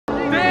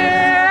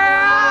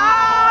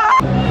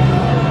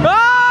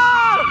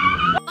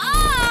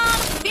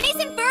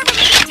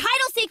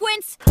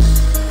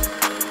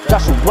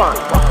Joshua run.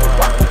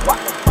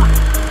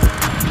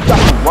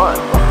 Joshua run.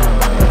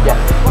 Yeah.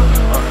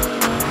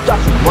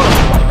 Joshua run.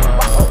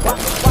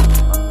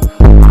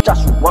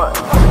 Joshua run.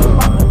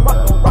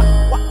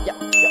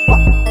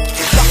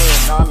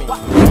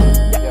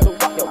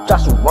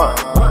 Joshua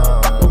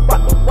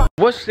run.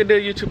 What's the deal,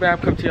 YouTube?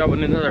 I've come to y'all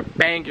with another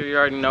banger. You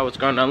already know what's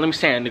going on. Let me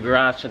stand in the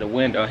garage to the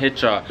window,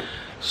 hit y'all.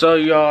 So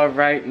y'all,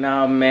 right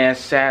now, man,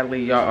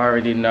 sadly, y'all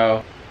already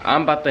know,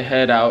 I'm about to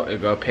head out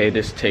and go pay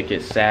this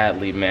ticket,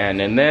 sadly,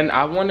 man. And then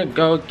I want to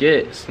go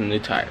get some new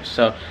tires.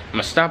 So I'm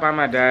going to stop by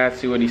my dad,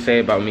 see what he say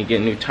about me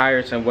getting new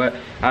tires. And what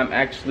I'm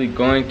actually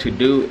going to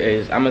do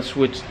is I'm going to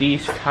switch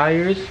these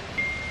tires.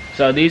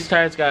 So these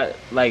tires got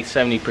like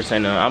 70%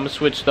 on them. I'm gonna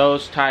switch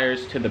those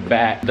tires to the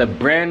back. The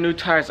brand new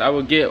tires I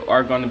will get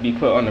are gonna be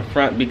put on the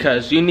front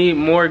because you need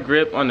more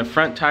grip on the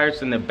front tires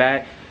than the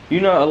back. You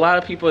know, a lot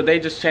of people, they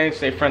just change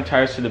their front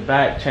tires to the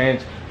back,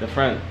 change the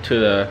front to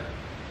the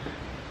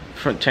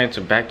front, change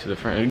the back to the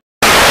front.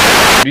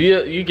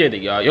 You get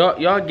it, y'all.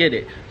 Y'all get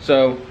it.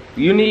 So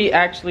you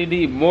actually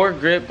need more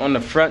grip on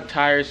the front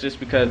tires just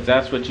because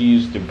that's what you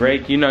use to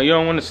brake. You know, you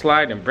don't want to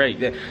slide and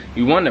brake.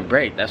 You want to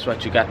brake. That's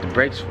what you got the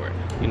brakes for.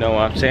 You know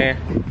what I'm saying?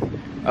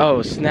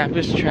 Oh, snap,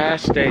 it's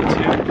trash day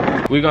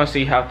too. We're gonna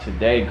see how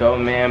today go,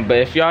 man. But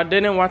if y'all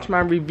didn't watch my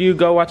review,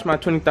 go watch my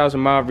 20,000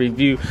 mile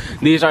review.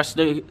 These are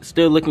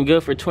still looking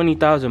good for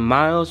 20,000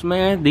 miles,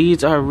 man.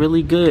 These are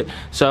really good.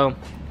 So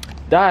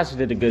Dodge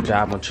did a good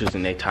job on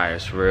choosing their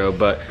tires for real.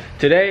 But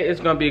today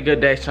is gonna be a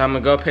good day, so I'm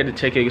gonna go pay the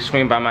ticket,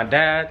 swing by my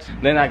dad's.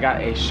 Then I got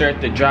a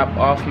shirt to drop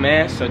off,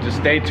 man. So just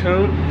stay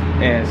tuned,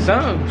 and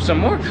some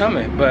more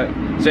coming. But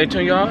stay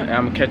tuned, y'all, and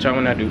I'm gonna catch y'all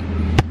when I do.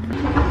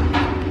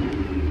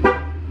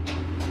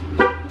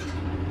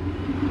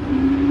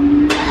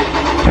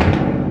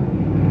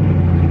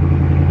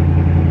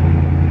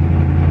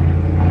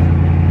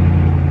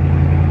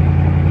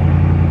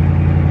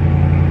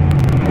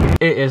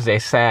 It is a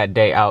sad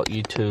day out,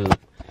 YouTube.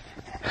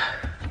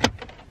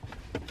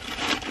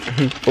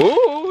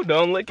 Ooh,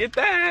 don't look at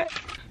that.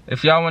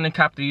 If y'all want to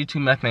cop the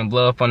YouTube method and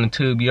blow up on the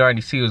tube, you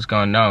already see what's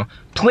going on.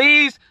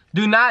 Please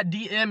do not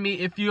DM me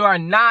if you are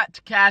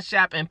not Cash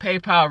App and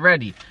PayPal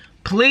ready.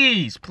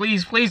 Please,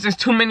 please, please. There's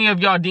too many of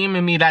y'all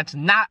DMing me that's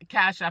not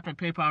Cash App and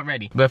PayPal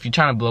ready. But if you're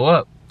trying to blow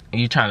up, and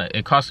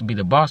it costs to be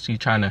the boss, so you're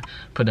trying to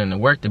put in the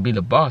work to be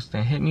the boss,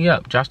 then hit me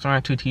up. Josh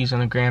Laurent 2 T's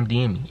on the gram,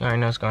 DM me. You already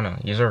know what's going on.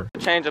 Yes, sir.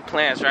 Change of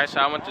plans, right? So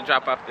I went to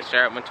drop off the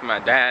shirt, went to my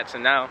dad's,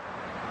 and now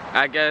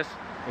I guess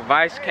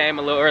Vice came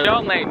a little early.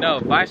 Y'all ain't know,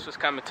 Vice was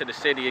coming to the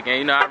city again.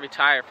 You know, I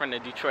retired from the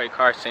Detroit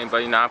car scene,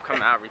 but you know, I'm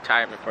coming out of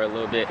retirement for a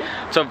little bit.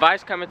 So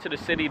Vice coming to the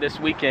city this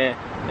weekend,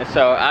 and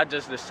so I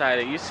just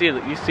decided, you see,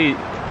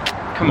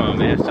 come on,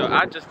 man. So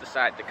I just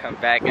decided to come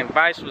back, and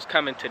Vice was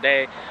coming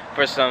today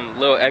for some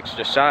little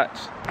extra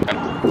shots.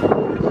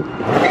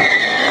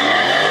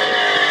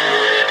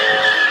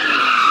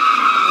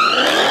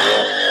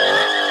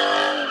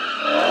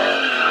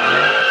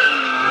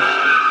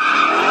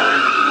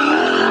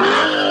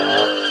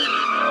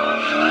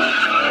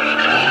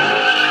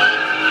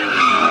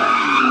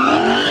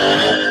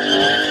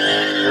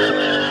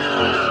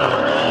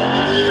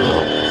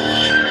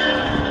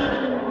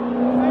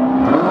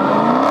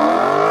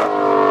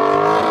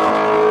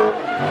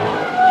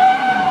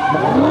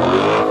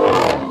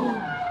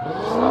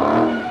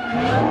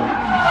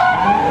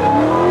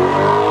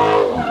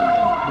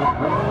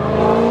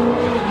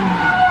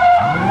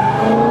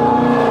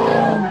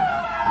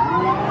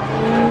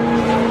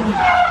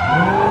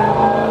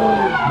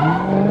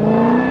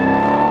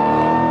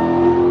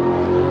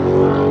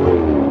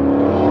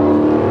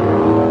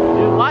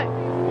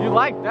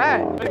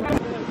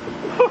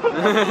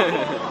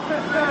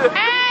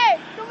 Hey,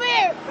 come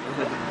here!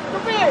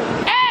 Come here!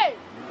 Hey!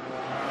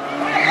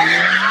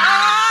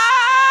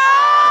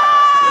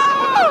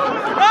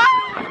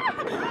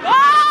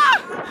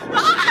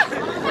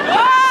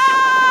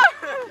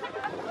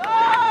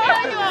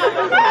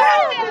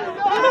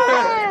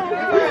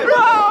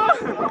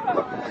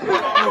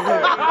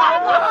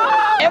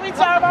 Every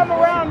time I'm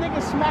around,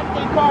 niggas smack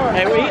their car.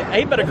 Hey,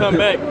 he better come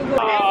back.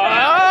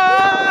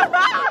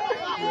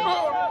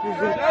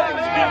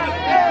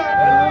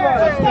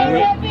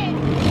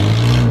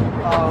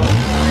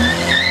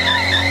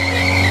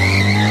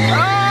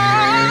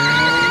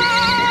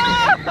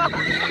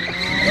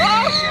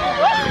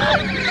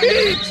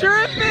 He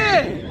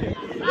tripping!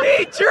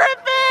 He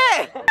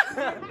tripping!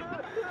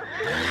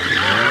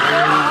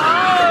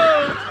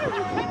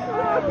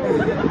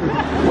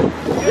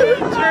 He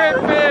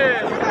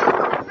tripping!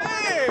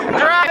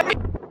 Right.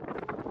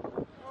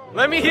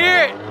 Let me hear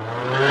it!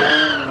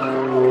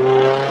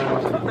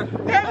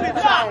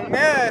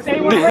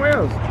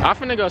 I'm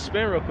finna go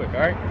spin real quick,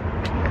 alright?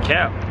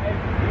 Cap.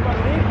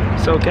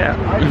 So cap.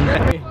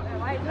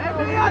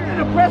 I did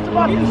a press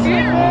about this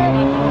shit,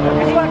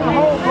 man. It's like a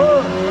whole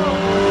book.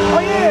 Oh,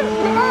 yeah.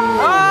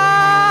 Oh!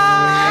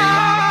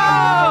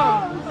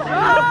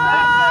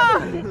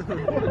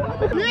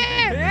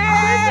 Yeah!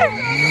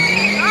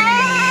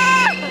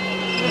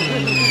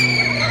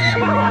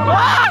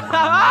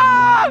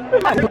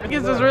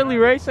 Niggas is really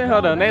racing.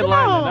 Hold on, they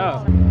lining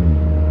up.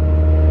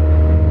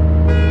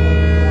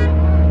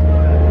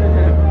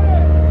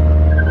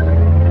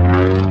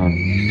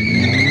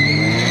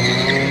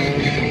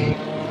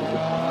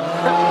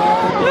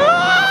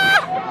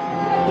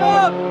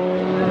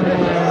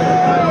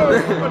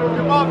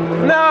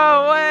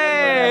 No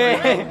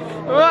way!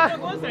 What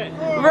was that?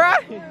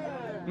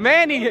 Right?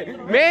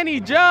 Manny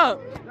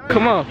jumped.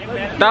 Come on,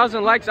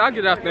 1,000 likes. I'll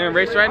get out there and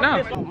race right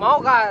now.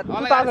 Mo got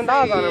 $2,000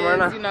 on him right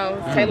now. You know,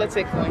 Taylor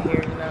Tickle in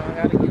here. You know, I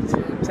got a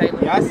YouTube. Taylor.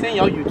 Yeah, I seen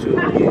your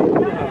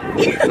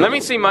YouTube. Let me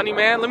see money,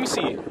 man. Let me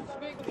see.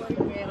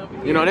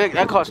 You know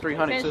that costs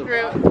 $300 too.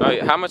 Oh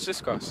yeah, how much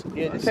this cost?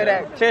 Yeah, just say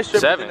that 10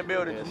 strippers 7 in the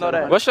building. Just know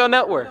that. What's your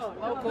net worth?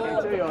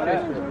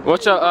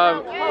 What's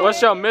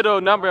your middle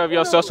number of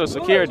your social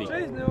security? Boy,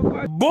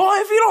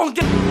 if you don't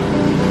get.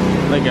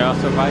 Look at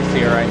us, Vice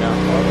here right now.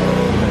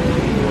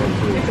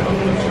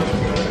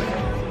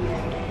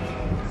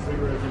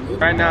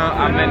 Right now,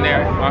 I'm in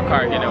there. My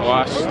car getting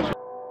washed.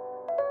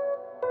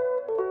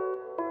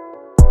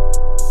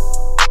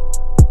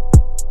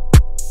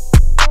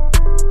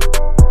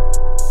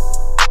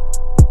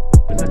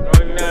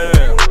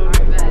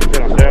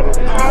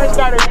 I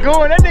started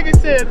going. That nigga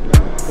said.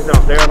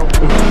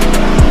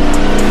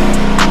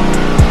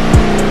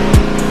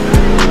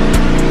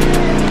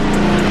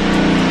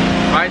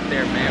 Right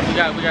there, man. We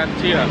got to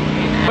tee up.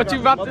 What you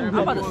about to do? I'm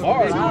about to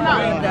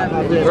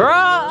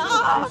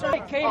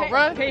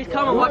K's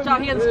coming. Watch out.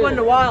 He hasn't squinted in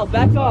a while.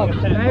 Back up.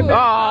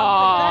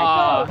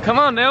 Oh, come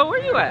on, Neil. Where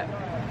you at?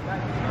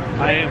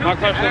 My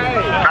car's still in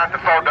the shop. Not the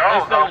 $4.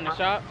 It's still in the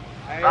shop.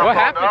 What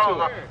happened to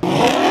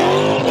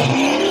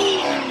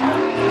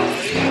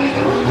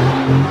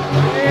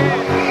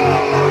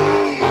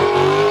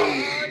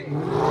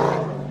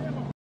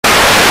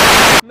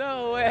it?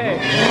 No way.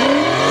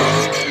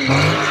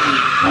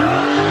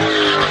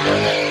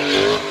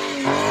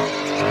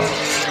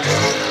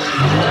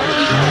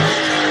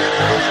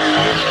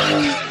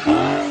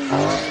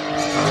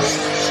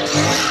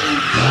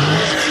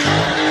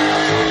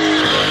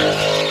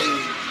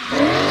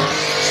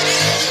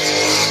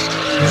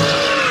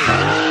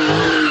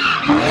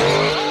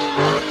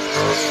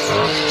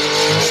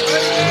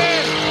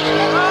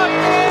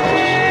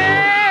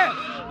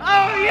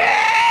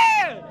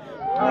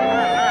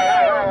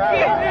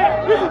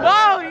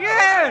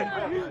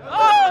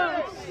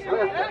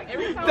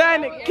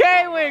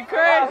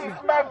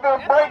 Smack them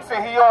brakes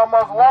and he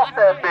almost lost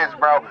that bitch,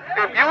 bro.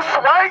 If you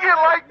swing it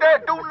like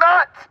that, do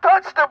not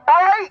touch the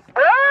brake,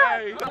 bro.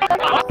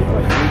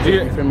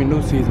 You feel me?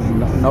 New season,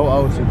 no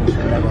old season shit,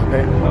 nigga,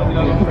 okay?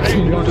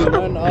 You don't do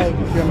nothing old,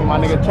 you feel me? My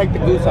nigga, check the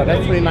goose out.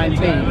 That's 2019.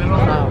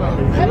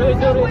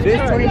 This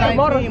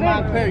 2019,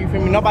 my clear, you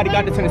feel me? Nobody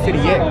got this in the city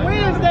yet.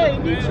 Wednesday,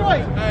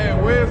 Detroit. Hey,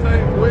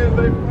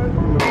 Wednesday.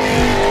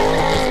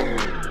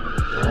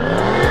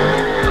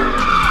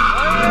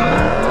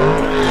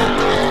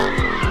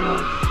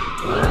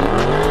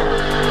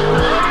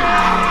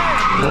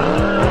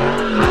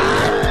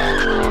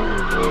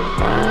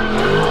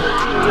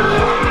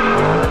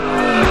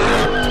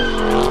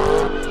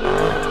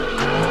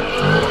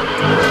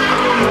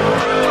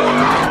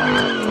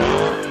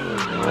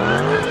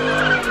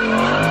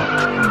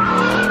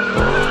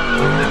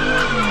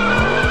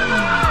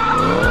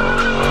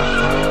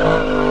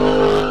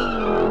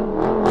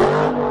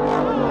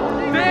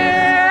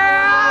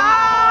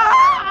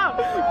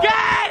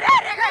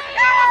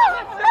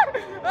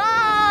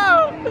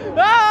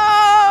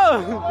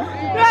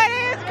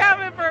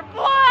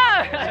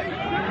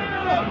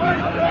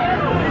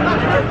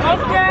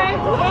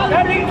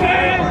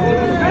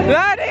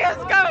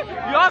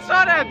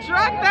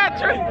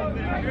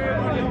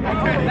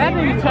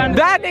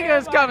 That nigga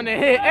is coming to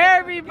hit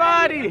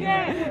everybody.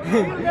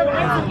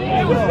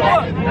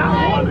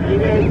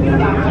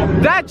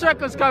 That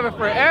truck was coming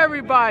for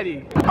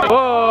everybody.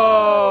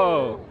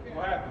 Whoa.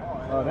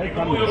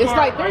 It's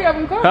like 3 of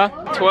them coming. Huh?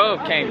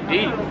 12 came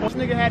deep. This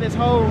nigga had his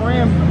whole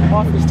rim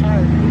off his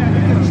tire.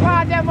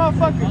 Slide that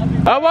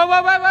motherfucker. Oh,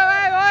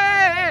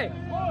 wait.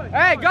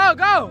 Hey, go.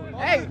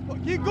 Hey,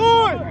 keep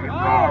going.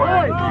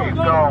 Keep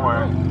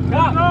going.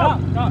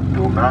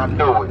 Do not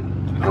do it.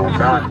 Do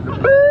not do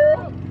it.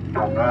 Do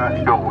not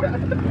do it.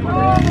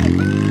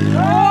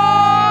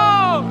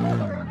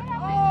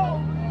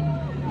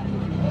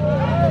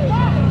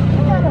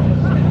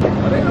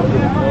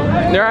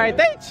 Alright,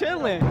 they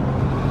chilling.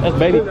 That's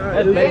baby.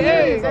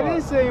 Hey, that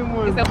is same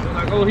one. Like,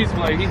 oh, he's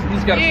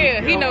got.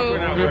 Yeah, he knows. I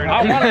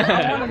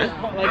want him to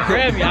like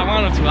grab me. I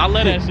want him to. I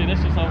love that shit.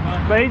 That's just so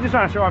fun. But he's just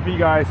trying to show off for you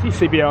guys. He's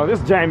CBL. This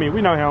is Jamie.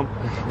 We know him.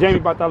 Jamie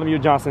Bartholomew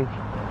Johnson. I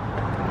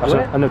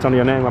never told you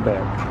your name. My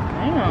bad.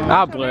 Damn.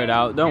 I'll blur it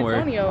out. Don't worry.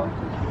 Antonio.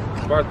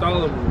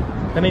 Bartholomew.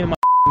 That ain't my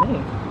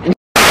name.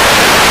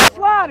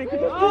 Slide it.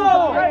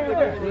 Oh,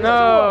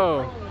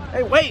 No.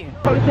 hey, wait.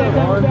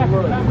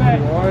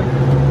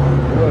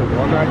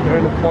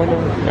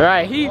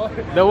 Alright,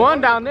 the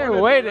one down there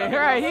waiting.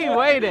 Alright, he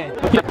waiting.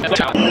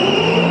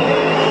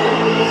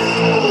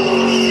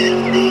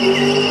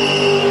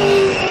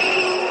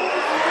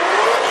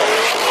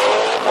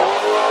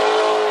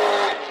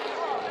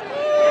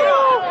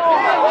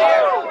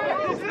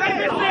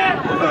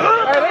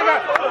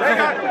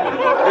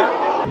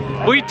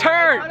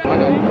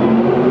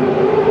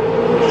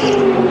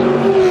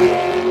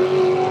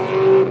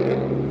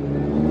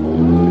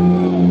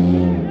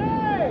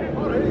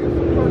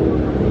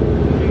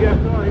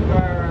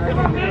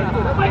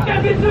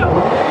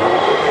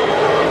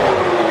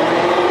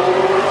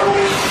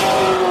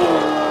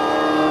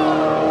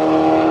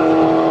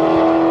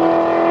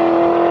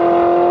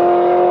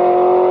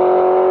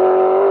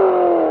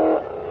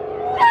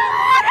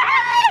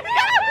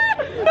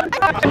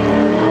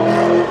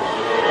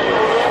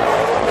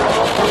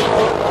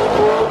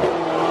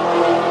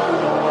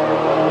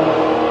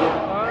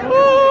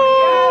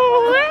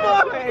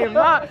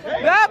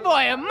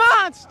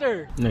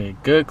 monster.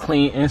 Nigga, good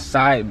clean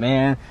inside,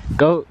 man.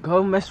 Go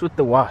mess with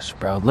the wash,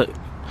 bro. Look,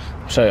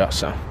 show y'all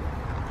some.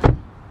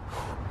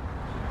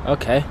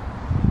 Okay.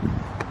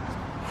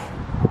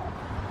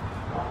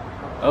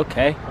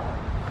 Okay.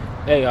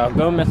 There y'all,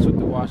 go mess with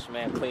the wash,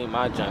 man. Clean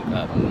my junk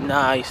up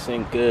nice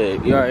and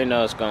good. You already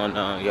know what's going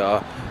on,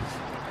 y'all.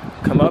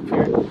 Come up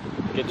here,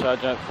 get y'all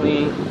junk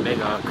clean. They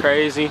going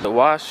crazy. The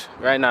wash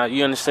right now,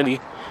 you in the city.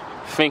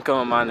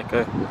 Finco and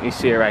Monica, you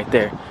see it right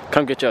there.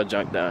 Come get your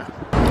junk done.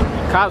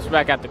 Cops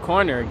back at the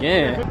corner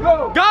again.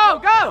 Go,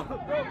 go, go,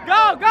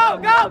 go, go,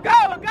 go,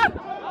 go, go.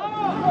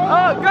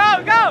 Oh,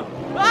 go, go.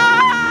 Oh,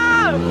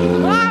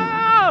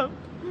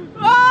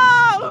 oh,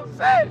 oh,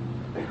 shit.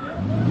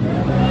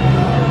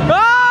 Oh,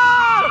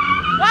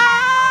 oh,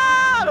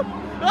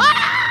 oh,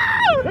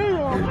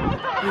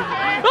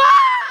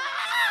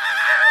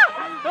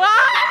 oh.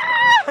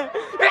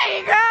 There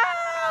you go.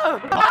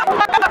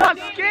 I'm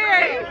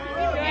scared.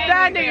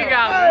 That nigga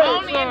got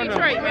only in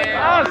Detroit, man.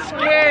 I'm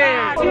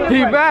scared. He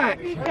back.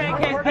 Can't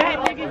catch that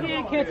nigga. He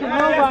ain't catching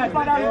nobody.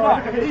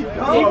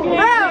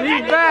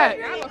 He back.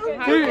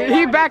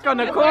 He back on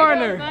the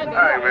corner. Hey,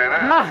 man,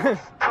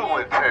 that's too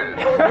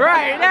intense.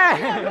 Right there.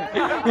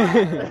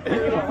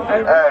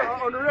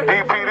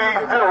 Hey, DPD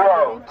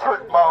 0,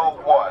 trick mode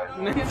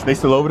 1. They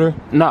still over there?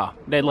 No,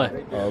 they left.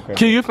 Oh, okay.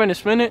 Q, you finna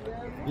spin it?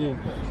 Yeah.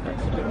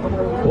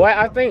 Well,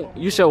 I think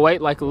you should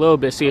wait like a little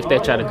bit, see if they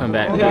try to come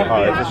back.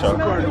 Alright, for sure.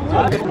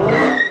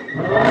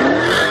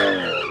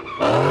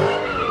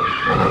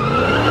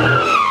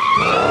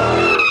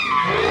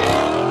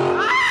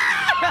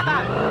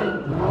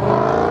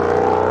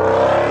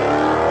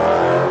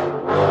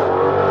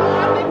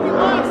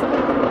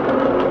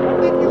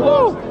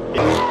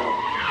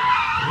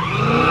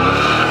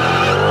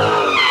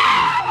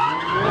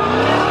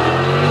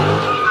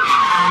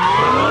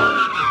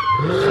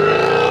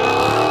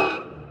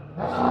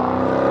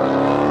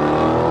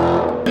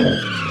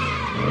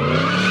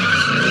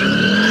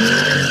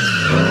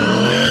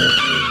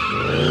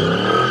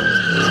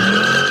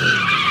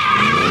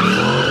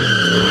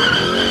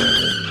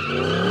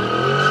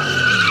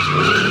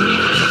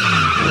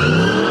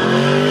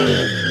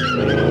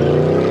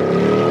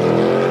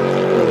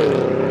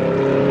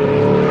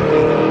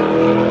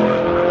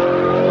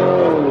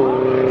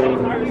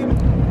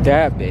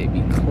 That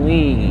baby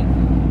clean.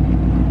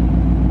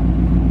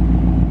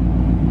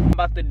 I'm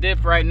about to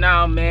dip right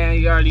now, man.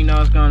 You already know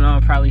what's going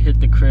on. Probably hit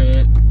the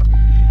crib.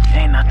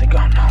 Ain't nothing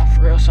going on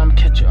for real, so I'm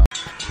gonna catch y'all.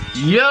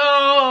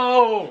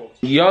 Yo!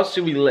 Y'all see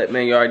we lit,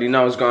 man. You already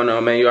know what's going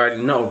on, man. You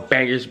already know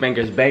bangers,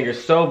 bangers,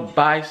 bangers. So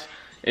Vice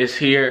is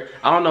here.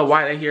 I don't know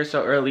why they're here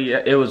so early.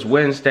 It was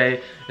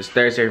Wednesday. It's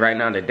Thursday right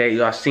now. The day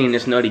y'all seen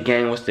this nutty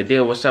gang. What's the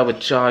deal? What's up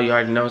with y'all? You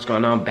already know what's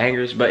going on.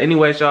 Bangers. But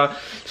anyways, y'all.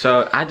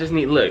 So I just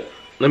need, look.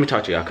 Let me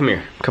talk to y'all. Come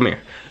here. Come here.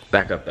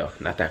 Back up, though.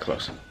 Not that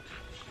close.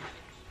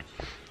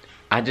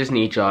 I just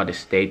need y'all to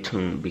stay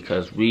tuned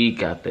because we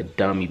got the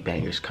dummy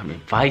bangers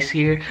coming. Vice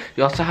here.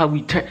 Y'all saw how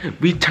we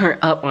turn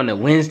up on a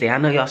Wednesday. I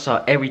know y'all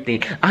saw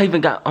everything. I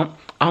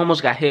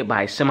almost got hit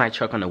by a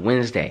semi-truck on a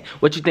Wednesday.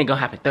 What you think gonna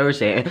happen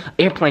Thursday?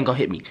 Airplane gonna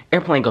hit me.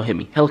 Airplane gonna hit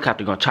me.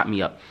 Helicopter gonna chop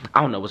me up. I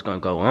don't know what's gonna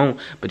go on,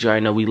 but you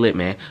already know we lit,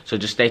 man. So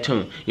just stay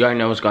tuned. You already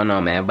know what's going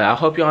on, man. But I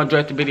hope y'all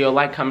enjoyed the video.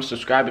 Like, comment,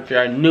 subscribe if you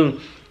are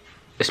new.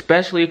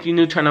 Especially if you're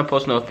new, turn on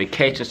post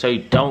notifications so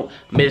you don't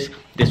miss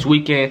this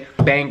weekend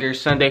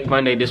bangers. Sunday,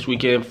 Monday, this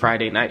weekend,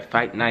 Friday night,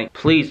 fight night.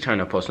 Please turn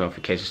on post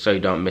notifications so you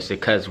don't miss it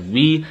because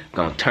we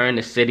gonna turn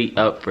the city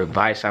up for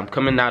Vice. I'm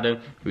coming out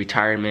of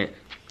retirement.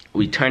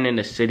 We turning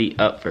the city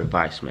up for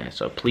Vice, man.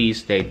 So please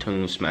stay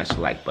tuned, smash the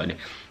like button,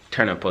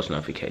 turn on post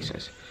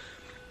notifications.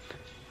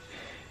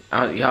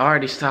 Y'all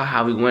already saw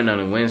how we went on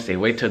a Wednesday.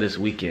 Wait till this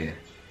weekend.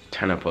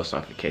 Turn on post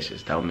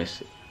notifications, don't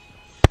miss it.